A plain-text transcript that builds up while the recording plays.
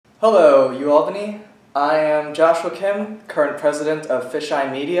Hello, UAlbany. I am Joshua Kim, current president of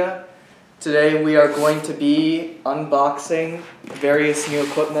Fisheye Media. Today we are going to be unboxing various new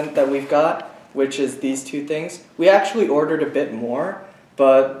equipment that we've got, which is these two things. We actually ordered a bit more,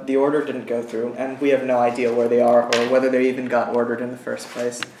 but the order didn't go through, and we have no idea where they are or whether they even got ordered in the first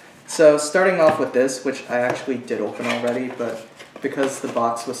place. So starting off with this, which I actually did open already, but because the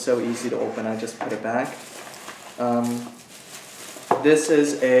box was so easy to open, I just put it back. This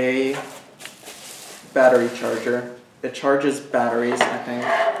is a battery charger. It charges batteries, I think.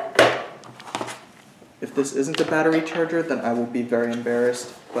 If this isn't a battery charger, then I will be very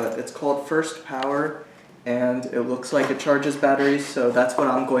embarrassed. But it's called First Power, and it looks like it charges batteries, so that's what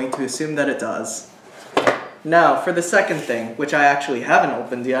I'm going to assume that it does. Now, for the second thing, which I actually haven't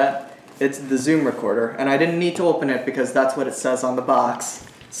opened yet, it's the Zoom recorder. And I didn't need to open it because that's what it says on the box.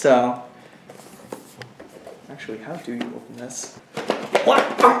 So, actually, how do you open this? What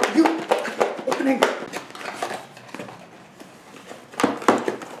are you opening?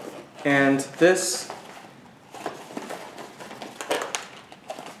 And this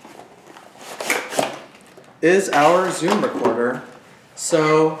is our Zoom recorder.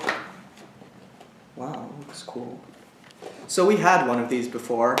 So, wow, it looks cool. So we had one of these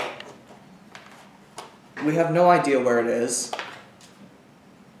before. We have no idea where it is.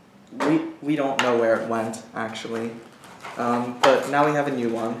 We don't know where it went, actually. But now we have a new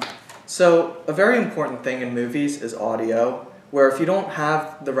one. So a very important thing in movies is audio, where if you don't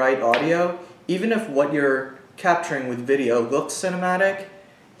have the right audio, even if what you're capturing with video looks cinematic,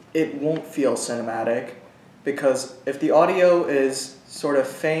 it won't feel cinematic, because if the audio is sort of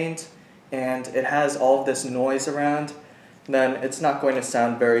faint and it has all of this noise around, then it's not going to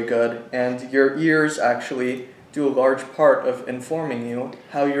sound very good, and your ears actually do a large part of informing you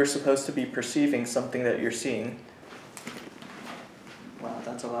how you're supposed to be perceiving something that you're seeing. Wow,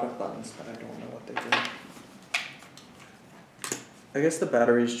 that's a lot of buttons, but I don't know what they do. I guess the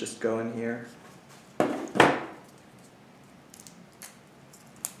batteries just go in here.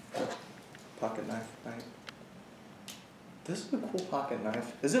 Pocket knife, right? This is a cool pocket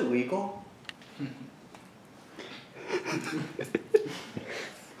knife. Is it legal?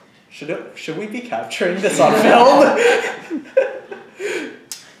 Should we be capturing this on film?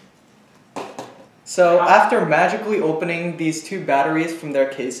 So after magically opening these two batteries from their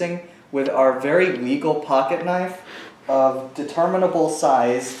casing with our very legal pocket knife of determinable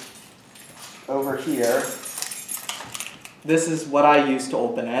size over here, this is what I use to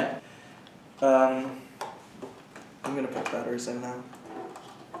open it. I'm going to put batteries in now.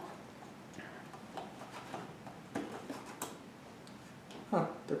 Huh,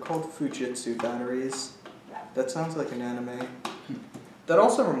 they're called Fujitsu batteries. That sounds like an anime. That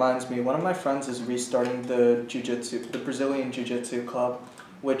also reminds me, one of my friends is restarting the Brazilian Jiu-Jitsu club,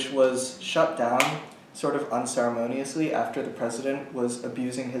 which was shut down sort of unceremoniously after the president was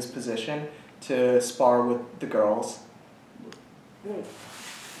abusing his position to spar with the girls.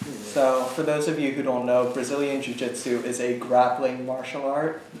 So, for those of you who don't know, Brazilian Jiu-Jitsu is a grappling martial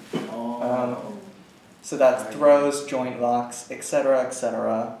art. So that's throws, joint locks, etc.,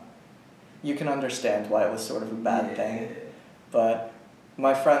 etc. You can understand why it was sort of a bad thing, but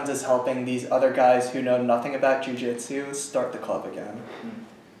my friend is helping these other guys who know nothing about jiu-jitsu start the club again.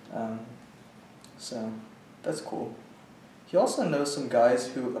 So that's cool. He also knows some guys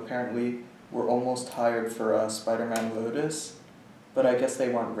who apparently were almost hired for Spider-Man Lotus, but I guess they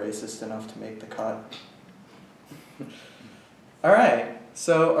weren't racist enough to make the cut. Alright,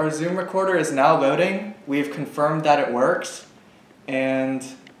 so our Zoom recorder is now loading. We've confirmed that it works, and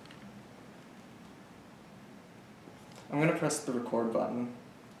I'm going to press the record button.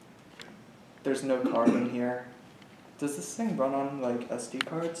 There's no card in here. Does this thing run on, like, SD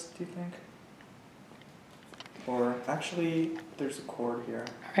cards, do you think? Or, actually, there's a cord here.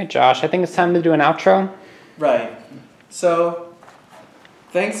 Alright, Josh, I think it's time to do an outro. Right. So,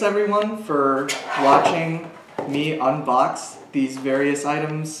 thanks everyone for watching me unbox these various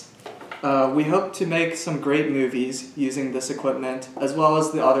items. We hope to make some great movies using this equipment, as well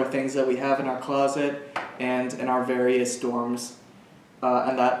as the other things that we have in our closet and in our various dorms,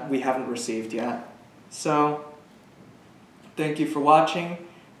 and that we haven't received yet. So, thank you for watching,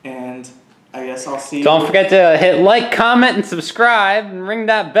 and I guess I'll see you. Don't forget to hit like, comment, and subscribe, and ring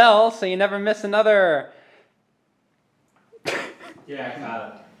that bell so you never miss another... Yeah,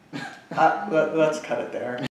 got it. Let's cut it there.